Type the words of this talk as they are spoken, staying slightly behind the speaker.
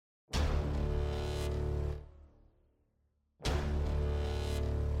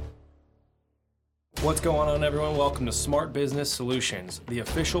What's going on, everyone? Welcome to Smart Business Solutions, the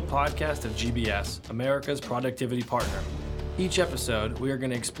official podcast of GBS, America's productivity partner. Each episode, we are going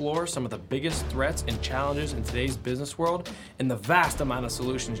to explore some of the biggest threats and challenges in today's business world and the vast amount of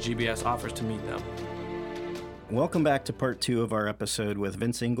solutions GBS offers to meet them. Welcome back to part 2 of our episode with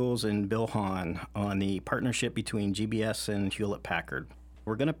Vince Ingalls and Bill Hahn on the partnership between GBS and Hewlett-Packard.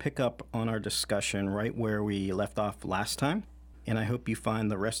 We're going to pick up on our discussion right where we left off last time, and I hope you find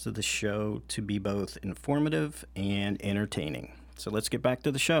the rest of the show to be both informative and entertaining. So let's get back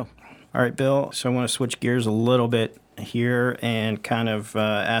to the show. All right, Bill, so I want to switch gears a little bit here and kind of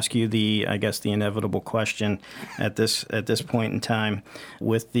ask you the inevitable question at this point in time.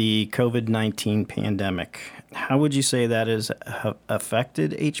 With the COVID-19 pandemic, how would you say that has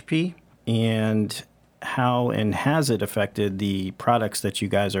affected HP, and how and has it affected the products that you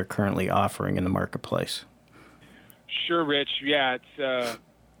guys are currently offering in the marketplace? Sure, Rich. Yeah, it's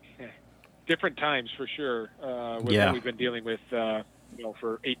different times for sure. What we've been dealing with,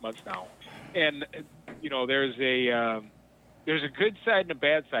 for 8 months now, and there's a good side and a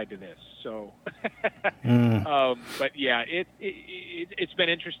bad side to this. So, but yeah, it's been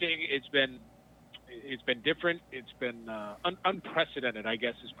interesting. It's been different. It's been unprecedented, I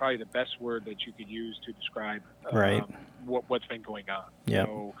guess, is probably the best word that you could use to describe what's been going on. Yep.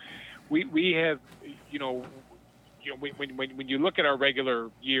 So we have, when you look at our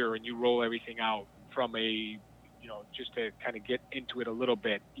regular year and you roll everything out from just to kind of get into it a little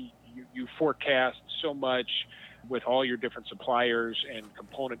bit, you forecast so much with all your different suppliers and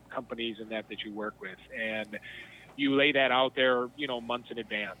component companies and that you work with, and you lay that out there, months in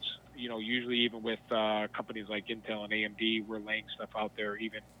advance. Usually even with companies like Intel and AMD, we're laying stuff out there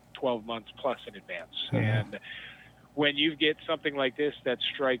even 12 months plus in advance. Mm-hmm. And when you get something like this that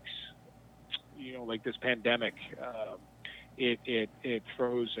strikes, like this pandemic, it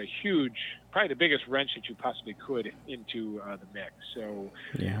throws a huge, probably the biggest wrench that you possibly could into the mix. So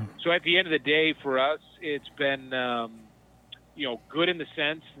at the end of the day, for us, it's been good in the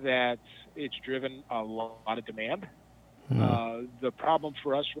sense that it's driven a lot of demand. The problem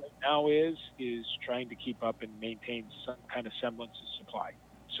for us right now is trying to keep up and maintain some kind of semblance of supply.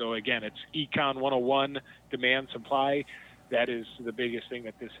 So again, it's Econ 101, demand, supply. That is the biggest thing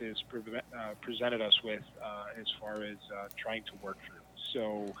that this has presented us with as far as trying to work through.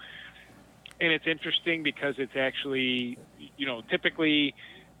 So, and it's interesting because it's actually, typically,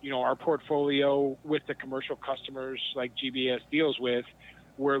 our portfolio with the commercial customers like GBS deals with,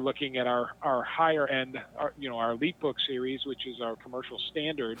 we're looking at our higher end, our EliteBook series, which is our commercial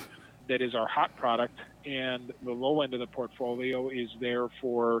standard, that is our hot product, and the low end of the portfolio is there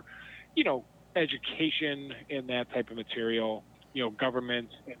for, education and that type of material, government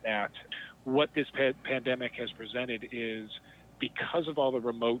and that. What this pandemic has presented is, because of all the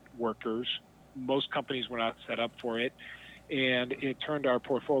remote workers, most companies were not set up for it, and it turned our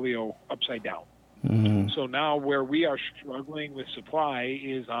portfolio upside down. Mm-hmm. So now where we are struggling with supply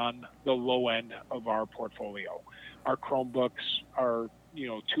is on the low end of our portfolio. Our Chromebooks, our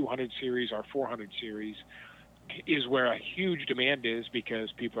 200 series, our 400 series, is where a huge demand is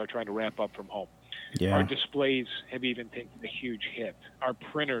because people are trying to ramp up from home. Yeah. Our displays have even taken a huge hit. Our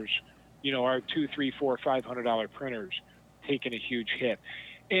printers, our $200, $300, $400, $500 printers, taken a huge hit.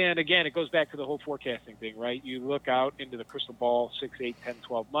 And again, it goes back to the whole forecasting thing, right? You look out into the crystal ball 6, 8, 10,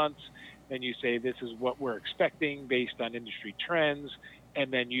 12 months, and you say this is what we're expecting based on industry trends,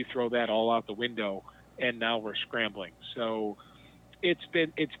 and then you throw that all out the window, and now we're scrambling. So it's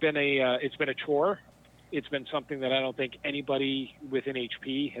been a chore. It's been something that I don't think anybody within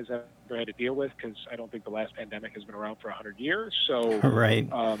HP has ever had to deal with, because I don't think the last pandemic has been around for 100 years. So, right.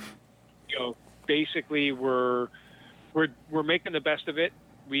 Basically we're making the best of it.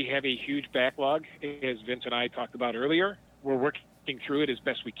 We have a huge backlog, as Vince and I talked about earlier. We're working through it as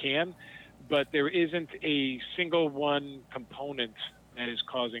best we can, but there isn't a single one component that is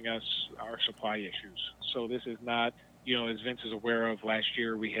causing us our supply issues. So this is not, as Vince is aware of, last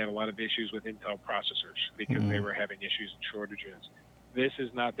year we had a lot of issues with Intel processors because they were having issues and shortages. This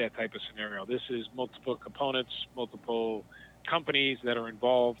is not that type of scenario. This is multiple components, multiple companies that are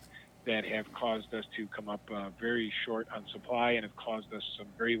involved that have caused us to come up very short on supply and have caused us some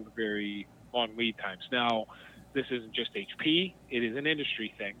very, very long lead times. Now, this isn't just HP. It is an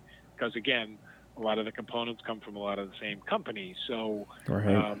industry thing because, again, a lot of the components come from a lot of the same companies. So,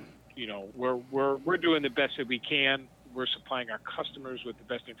 right. We're doing the best that we can. We're supplying our customers with the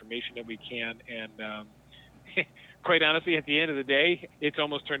best information that we can, and quite honestly, at the end of the day, it's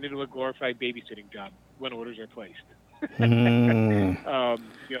almost turned into a glorified babysitting job when orders are placed. Because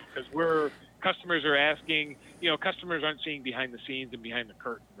we're customers are asking, customers aren't seeing behind the scenes and behind the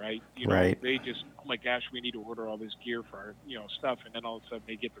curtain, right? Right. They just, oh my gosh, we need to order all this gear for our, stuff. And then all of a sudden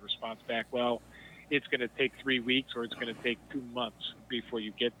they get the response back, well, it's going to take 3 weeks or it's going to take 2 months before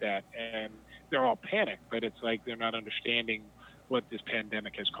you get that. And they're all panicked, but it's like they're not understanding what this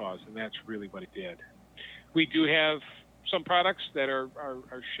pandemic has caused. And that's really what it did. We do have some products that are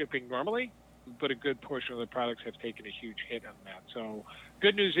shipping normally, but a good portion of the products have taken a huge hit on that. So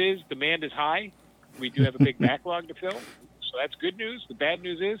good news is demand is high. We do have a big backlog to fill. So that's good news. The bad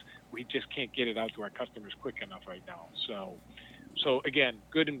news is we just can't get it out to our customers quick enough right now. So again,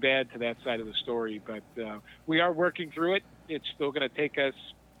 good and bad to that side of the story, but we are working through it. It's still going to take us,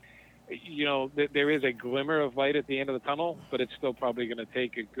 there is a glimmer of light at the end of the tunnel, but it's still probably going to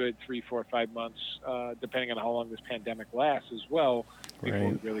take a good 3, 4, 5 months, depending on how long this pandemic lasts as well, before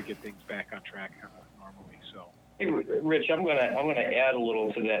we really get things back on track normally. So, hey, Rich, I'm gonna add a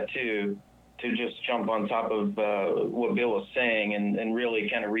little to that too, to just jump on top of what Bill was saying and really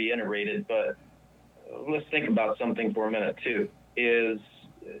kind of reiterate it. But let's think about something for a minute too. Is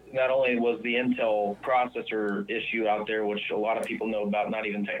not only was the Intel processor issue out there, which a lot of people know about, not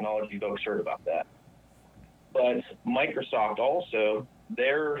even technology folks heard about that, but Microsoft also,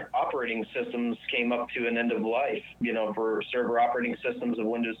 their operating systems came up to an end of life, for server operating systems of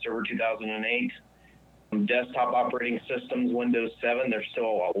Windows Server 2008, desktop operating systems, Windows 7. There's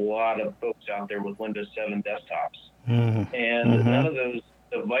still a lot of folks out there with Windows 7 desktops. Mm-hmm. And none of those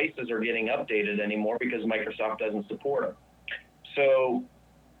devices are getting updated anymore because Microsoft doesn't support them. So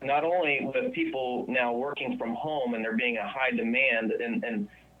not only with people now working from home and there being a high demand, and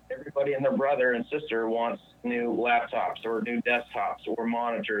everybody and their brother and sister wants new laptops or new desktops or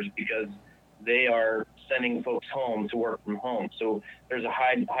monitors because they are sending folks home to work from home. So there's a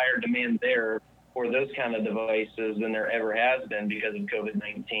higher demand there for those kind of devices than there ever has been because of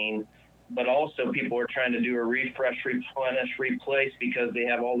COVID-19. But also people are trying to do a refresh, replenish, replace because they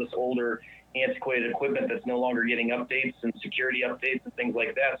have all this older antiquated equipment that's no longer getting updates and security updates and things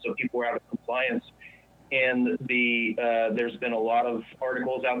like that. So people are out of compliance. And there's been a lot of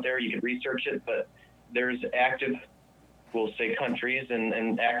articles out there. You can research it, but there's active, we'll say, countries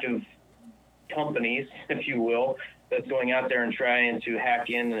and active companies, if you will, that's going out there and trying to hack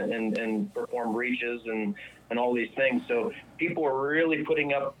in and perform breaches and all these things. So people are really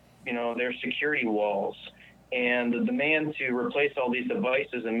putting up, their security walls. And the demand to replace all these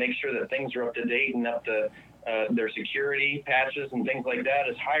devices and make sure that things are up to date and up to their security patches and things like that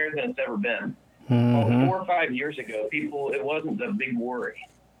is higher than it's ever been. Mm-hmm. 4 or 5 years ago, it wasn't a big worry.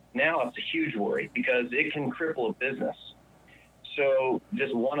 Now it's a huge worry because it can cripple a business. So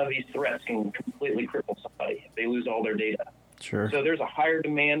just one of these threats can completely cripple somebody if they lose all their data. Sure. So there's a higher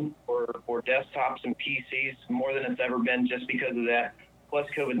demand for desktops and PCs, more than it's ever been just because of that, plus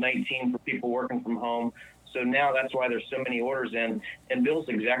COVID-19 for people working from home. So now that's why there's so many orders in, and Bill's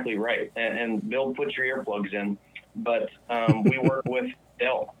exactly right. And Bill, put your earplugs in. But we work with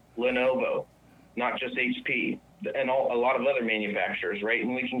Dell, Lenovo, not just HP, and a lot of other manufacturers, right?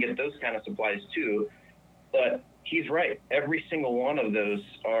 And we can get those kind of supplies too. But he's right. Every single one of those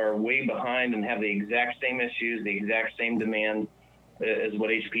are way behind and have the exact same issues, the exact same demand as what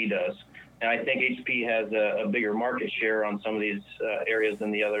HP does. And I think HP has a bigger market share on some of these areas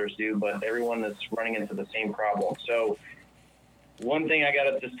than the others do, but everyone is running into the same problem. So one thing I got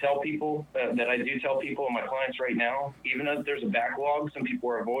to just tell people that I do tell people and my clients right now, even if there's a backlog, some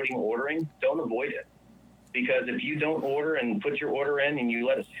people are avoiding ordering, don't avoid it. Because if you don't order and put your order in and you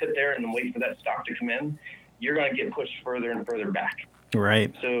let it sit there and wait for that stock to come in, you're going to get pushed further and further back.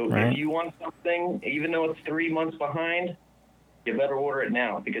 Right. So if you want something, even though it's 3 months behind, you better order it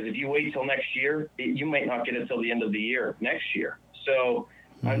now, because if you wait till next year, you might not get it till the end of the year next year. So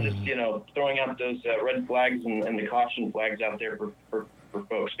I'm just, throwing out those red flags and the caution flags out there for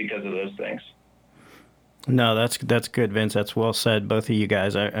folks because of those things. No, that's good, Vince. That's well said, both of you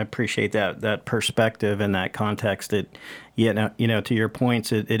guys. I appreciate that perspective and that context. To your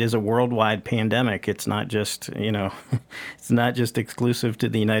points, it is a worldwide pandemic. It's not just it's not just exclusive to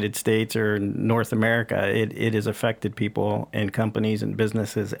the United States or North America. It has affected people and companies and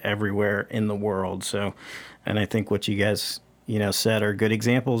businesses everywhere in the world. So, and I think what you guys said are good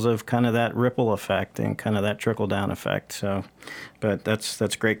examples of kind of that ripple effect and kind of that trickle down effect. So, but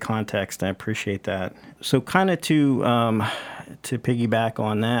that's great context. I appreciate that. So kind of to piggyback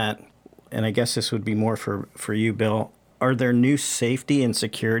on that, and I guess this would be more for you, Bill, are there new safety and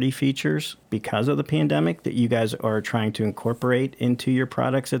security features because of the pandemic that you guys are trying to incorporate into your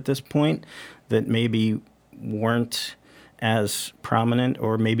products at this point that maybe weren't as prominent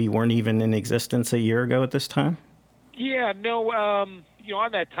or maybe weren't even in existence a year ago at this time? Yeah, no,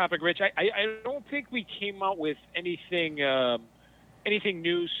 On that topic, Rich, I don't think we came out with anything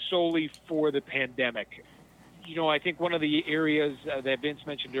new solely for the pandemic. I think one of the areas that Vince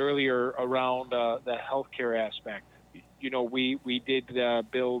mentioned earlier around the healthcare aspect, we did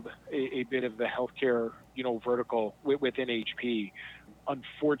build a bit of the healthcare, vertical within HP.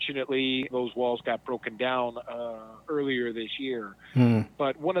 Unfortunately, those walls got broken down earlier this year.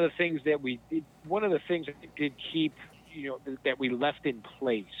 But one of the things that did keep, that we left in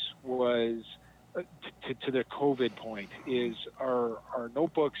place was to the COVID point is our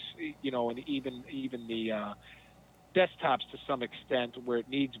notebooks, and even the desktops to some extent where it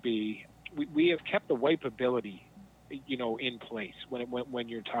needs to be. We have kept the wipeability, in place when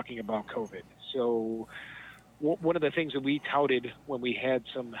you're talking about COVID. So one of the things that we touted when we had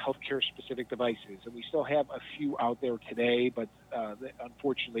some healthcare specific devices, and we still have a few out there today, but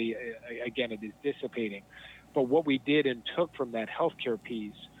unfortunately, again, it is dissipating. But what we did and took from that healthcare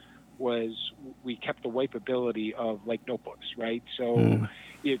piece was we kept the wipeability of like notebooks, right? So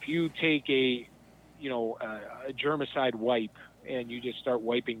if you take a germicide wipe and you just start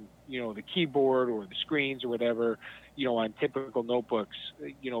wiping, the keyboard or the screens or whatever, on typical notebooks,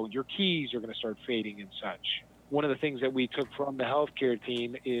 your keys are going to start fading and such. One of the things that we took from the healthcare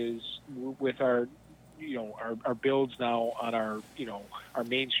team is with our builds now on our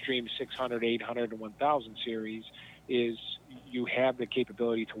mainstream 600, 800, and 1000 series is you have the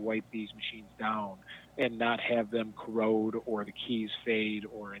capability to wipe these machines down and not have them corrode or the keys fade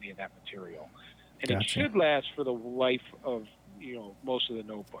or any of that material. And It should last for the life of, most of the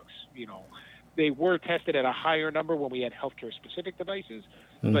notebooks. They were tested at a higher number when we had healthcare specific devices,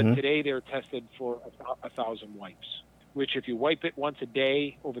 but today they're tested for 1,000 wipes, which if you wipe it once a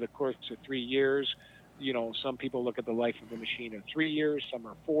day over the course of 3 years, some people look at the life of the machine at 3 years, some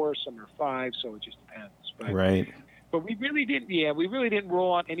are 4, some are 5, so it just depends. But we really didn't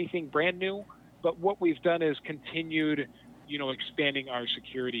roll out anything brand new, but what we've done is continued, expanding our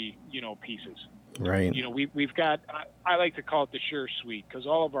security, pieces. Right. We've got, I like to call it the Sure Suite, because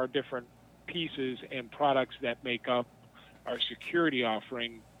all of our different pieces and products that make up our security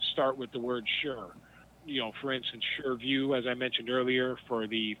offering start with the word sure. For instance, Sure View, as I mentioned earlier, for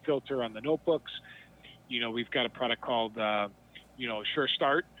the filter on the notebooks. We've got a product called, Sure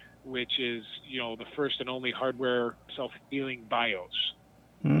Start, which is, the first and only hardware self-healing BIOS.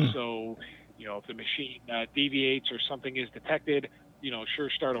 So, if the machine deviates or something is detected, Sure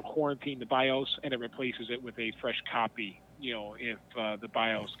Start will quarantine the BIOS and it replaces it with a fresh copy, if the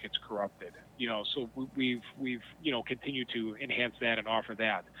BIOS gets corrupted. So we've continued to enhance that and offer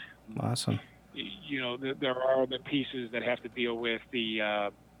that. Awesome. There are other pieces that have to deal with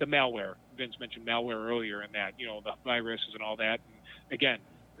the malware. Vince mentioned malware earlier in that, the viruses and all that. And again,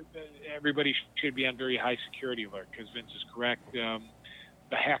 everybody should be on very high security alert because Vince is correct.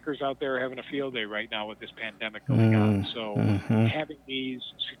 The hackers out there are having a field day right now with this pandemic going on. So having these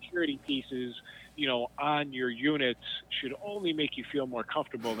security pieces, on your units should only make you feel more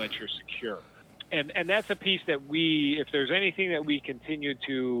comfortable that you're secure. And that's a piece that if there's anything that we continue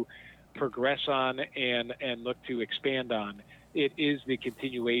to progress on and look to expand on, it is the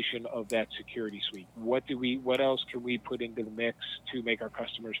continuation of that security suite. What else can we put into the mix to make our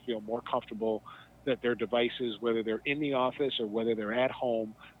customers feel more comfortable that their devices, whether they're in the office or whether they're at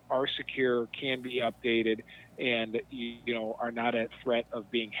home, are secure, can be updated, and are not at threat of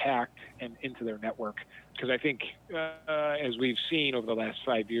being hacked and into their network. Because I think, as we've seen over the last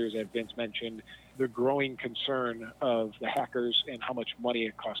 5 years, as Vince mentioned, the growing concern of the hackers and how much money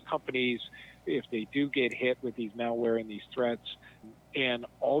it costs companies if they do get hit with these malware and these threats. And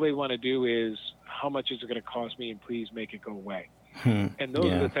all they want to do is, how much is it going to cost me, and please make it go away. And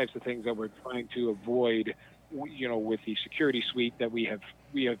those are the types of things that we're trying to avoid, with the security suite that we have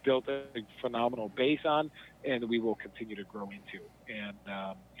built a phenomenal base on, and we will continue to grow into.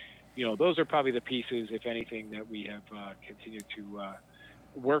 And those are probably the pieces, if anything, that we have continued to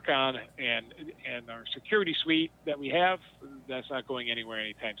work on. And our security suite that we have, that's not going anywhere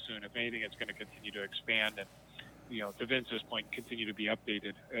anytime soon. If anything, it's going to continue to expand and, to Vince's point, continue to be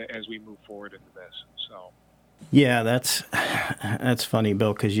updated as we move forward into this. So. Yeah, that's funny,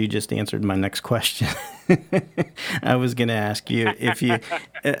 Bill, because you just answered my next question. I was going to ask you if you,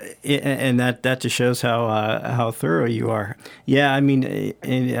 and that just shows how thorough you are. Yeah, I mean,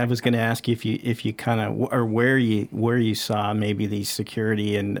 and I was going to ask you if you kind of, or where you saw maybe these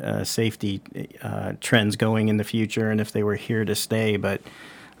security and safety trends going in the future, and if they were here to stay. But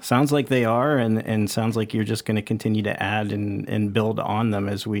sounds like they are, and sounds like you're just going to continue to add and build on them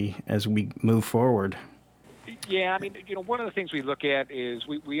as we move forward. Yeah, I mean, one of the things we look at is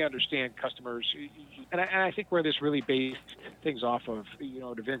we understand customers, and I think where this really based things off of,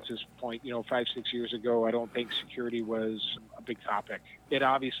 to Vince's point, 5-6 years ago, I don't think security was a big topic. It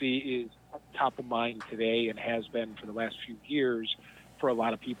obviously is top of mind today and has been for the last few years for a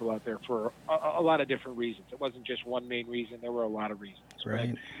lot of people out there for a lot of different reasons. It wasn't just one main reason. There were a lot of reasons.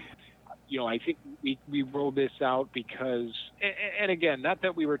 Right. But, I think we rolled this out because, and again, not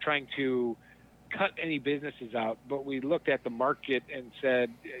that we were trying to cut any businesses out, but we looked at the market and said,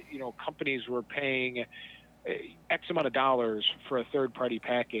 companies were paying X amount of dollars for a third-party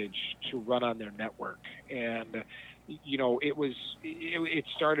package to run on their network. And, it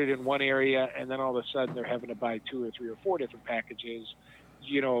started in one area, and then all of a sudden they're having to buy 2 or 3 or 4 different packages,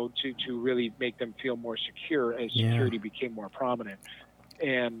 to really make them feel more secure as security became more prominent.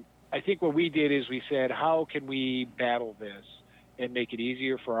 And I think what we did is we said, how can we battle this and make it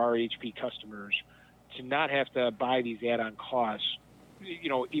easier for our HP customers to not have to buy these add-on costs,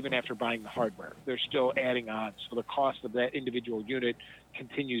 even after buying the hardware. They're still adding on. So the cost of that individual unit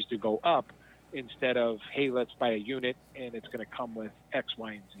continues to go up instead of, hey, let's buy a unit and it's going to come with X,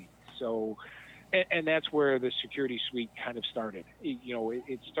 Y, and Z. So, and that's where the security suite kind of started.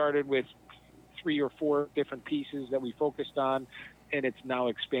 It started with 3 or 4 different pieces that we focused on, and it's now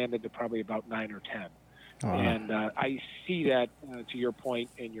expanded to probably about 9 or 10. And I see that, to your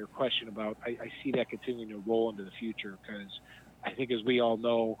point and your question about, I see that continuing to roll into the future because I think, as we all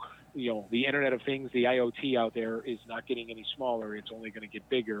know, the Internet of Things, the IoT out there is not getting any smaller. It's only going to get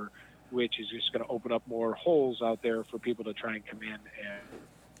bigger, which is just going to open up more holes out there for people to try and come in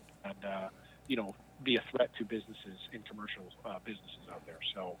and be a threat to businesses and commercial businesses out there.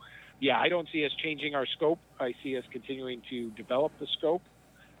 So, yeah, I don't see us changing our scope. I see us continuing to develop the scope.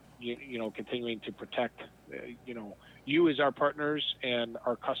 Continuing to protect, you as our partners and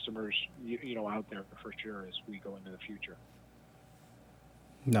our customers, out there for sure as we go into the future.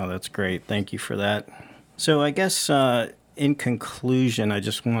 No, that's great. Thank you for that. So I guess in conclusion, I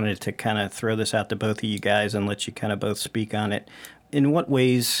just wanted to kind of throw this out to both of you guys and let you kind of both speak on it. In what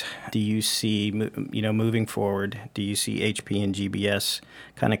ways do you see, moving forward, do you see HP and GBS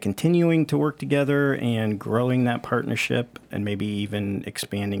kind of continuing to work together and growing that partnership and maybe even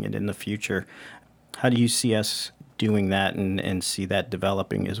expanding it in the future? How do you see us doing that and see that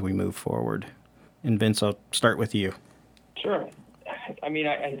developing as we move forward? And Vince, I'll start with you. Sure. I mean,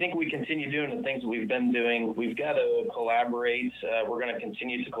 I think we continue doing the things that we've been doing. We've got to collaborate. We're going to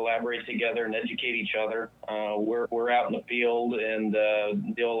continue to collaborate together and educate each other. We're out in the field and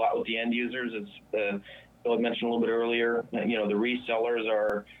deal a lot with the end users. As Bill had mentioned a little bit earlier, the resellers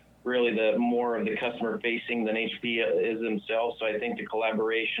are really the more of the customer facing than HP is themselves. So I think the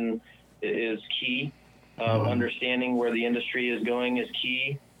collaboration is key. Understanding where the industry is going is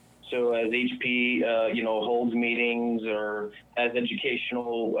key. So as HP, holds meetings or has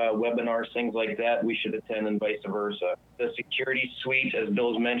educational webinars, things like that, we should attend and vice versa. The security suite, as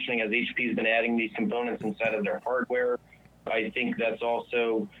Bill's mentioning, as HP's been adding these components inside of their hardware, I think that's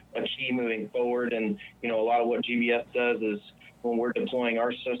also a key moving forward. And, a lot of what GBS does is when we're deploying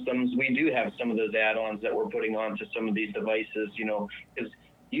our systems, we do have some of those add-ons that we're putting onto some of these devices, because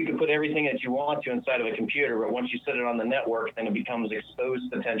you can put everything that you want to inside of a computer, but once you set it on the network, then it becomes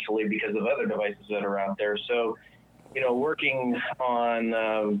exposed potentially because of other devices that are out there. So, working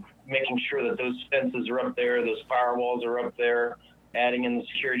on making sure that those fences are up there, those firewalls are up there, adding in the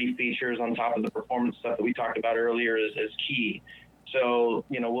security features on top of the performance stuff that we talked about earlier is key. So,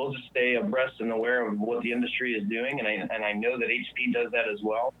 we'll just stay abreast and aware of what the industry is doing, and I know that HP does that as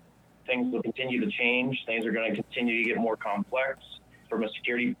well. Things will continue to change. Things are going to continue to get more complex. From a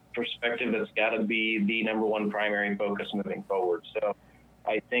security perspective, that's got to be the number one primary focus moving forward. So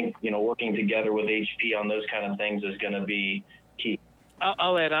I think, working together with HP on those kind of things is going to be key.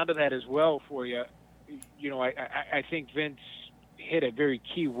 I'll add on to that as well for you. I think Vince hit a very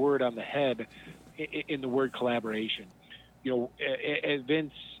key word on the head in the word collaboration. As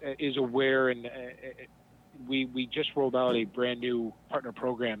Vince is aware, and we just rolled out a brand new partner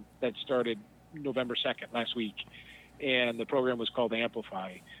program that started November 2nd, last week. And the program was called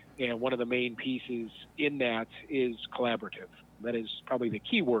Amplify. And one of the main pieces in that is collaborative. That is probably the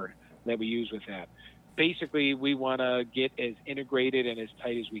key word that we use with that. Basically, we want to get as integrated and as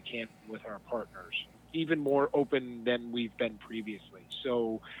tight as we can with our partners, even more open than we've been previously.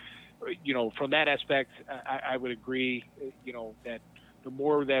 So, from that aspect, I would agree, that the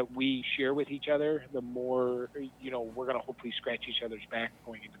more that we share with each other, the more, we're going to hopefully scratch each other's back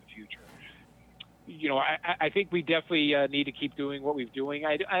going into the future. I think we definitely need to keep doing what we're doing.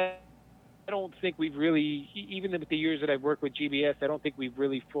 I don't think we've really, even with the years that I've worked with GBS, I don't think we've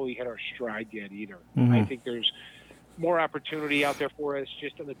really fully hit our stride yet either. Mm-hmm. I think there's more opportunity out there for us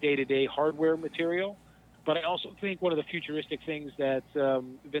just on the day-to-day hardware material. But I also think one of the futuristic things that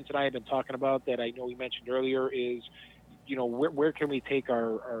Vince and I have been talking about that I know we mentioned earlier is, where can we take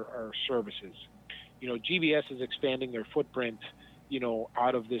our services? GBS is expanding their footprint,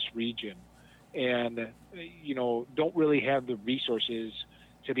 out of this region, and, don't really have the resources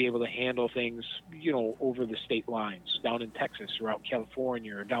to be able to handle things, over the state lines, down in Texas or out in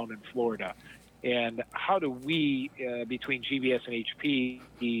California or down in Florida. And how do we, between GBS and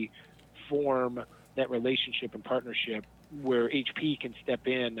HP, form that relationship and partnership where HP can step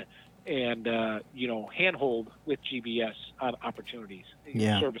in and, handhold with GBS on opportunities,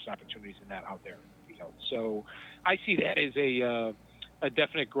 service opportunities in that out there. So I see that as a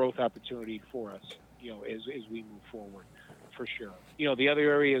definite growth opportunity for us, as we move forward, for sure. The other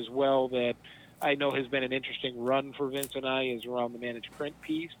area as well that I know has been an interesting run for Vince and I is around the managed print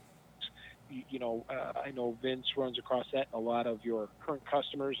piece. I know Vince runs across that in a lot of your current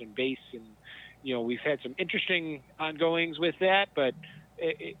customers and base, and we've had some interesting ongoings with that, but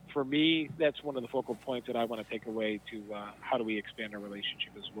for me, that's one of the focal points that I want to take away to how do we expand our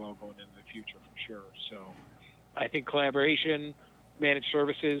relationship as well going into the future, for sure. So I think collaboration, managed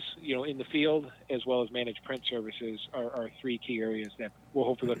services, in the field, as well as managed print services are three key areas that we'll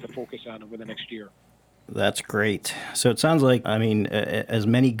hopefully look to focus on over the next year. That's great. So it sounds like, as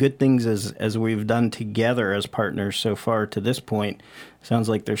many good things as we've done together as partners so far to this point, sounds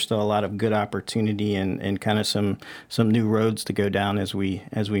like there's still a lot of good opportunity and kind of some new roads to go down as we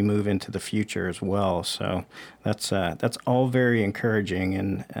move into the future as well. So that's all very encouraging,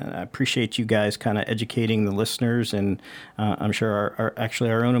 and I appreciate you guys kind of educating the listeners, and I'm sure our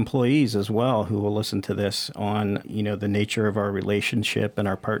own employees as well who will listen to this on the nature of our relationship and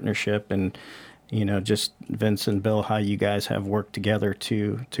our partnership, and just Vince and Bill, how you guys have worked together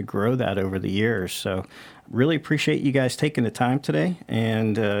to grow that over the years. So really appreciate you guys taking the time today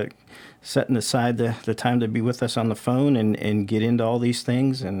and setting aside the time to be with us on the phone and get into all these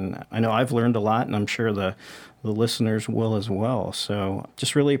things. And I know I've learned a lot, and I'm sure the listeners will as well. So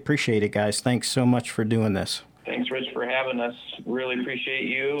just really appreciate it, guys. Thanks so much for doing this. Thanks, Rich, for having us. Really appreciate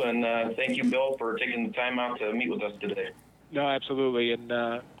you. And thank you, Bill, for taking the time out to meet with us today. No, absolutely.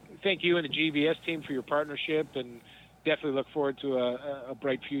 And thank you and the GBS team for your partnership, and definitely look forward to a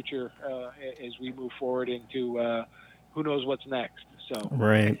bright future as we move forward into who knows what's next. So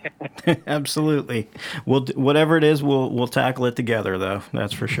right, absolutely. Whatever it is, we'll tackle it together, though.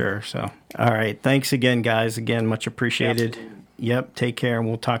 That's for sure. So all right, thanks again, guys. Again, much appreciated. Yep. Take care, and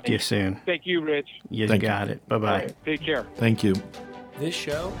we'll talk to you soon. Thank you, Rich. You got it. Bye bye. Right, take care. Thank you. This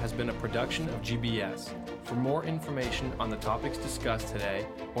show has been a production of GBS. For more information on the topics discussed today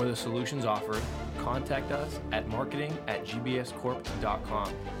or the solutions offered, contact us at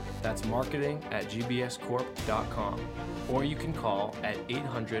marketing@gbscorp.com. That's marketing@gbscorp.com. Or you can call at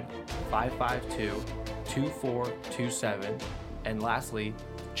 800-552-2427. And lastly,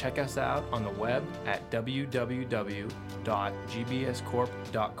 check us out on the web at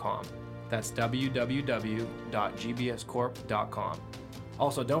www.gbscorp.com. That's www.gbscorp.com.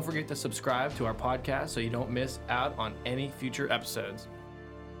 Also, don't forget to subscribe to our podcast so you don't miss out on any future episodes.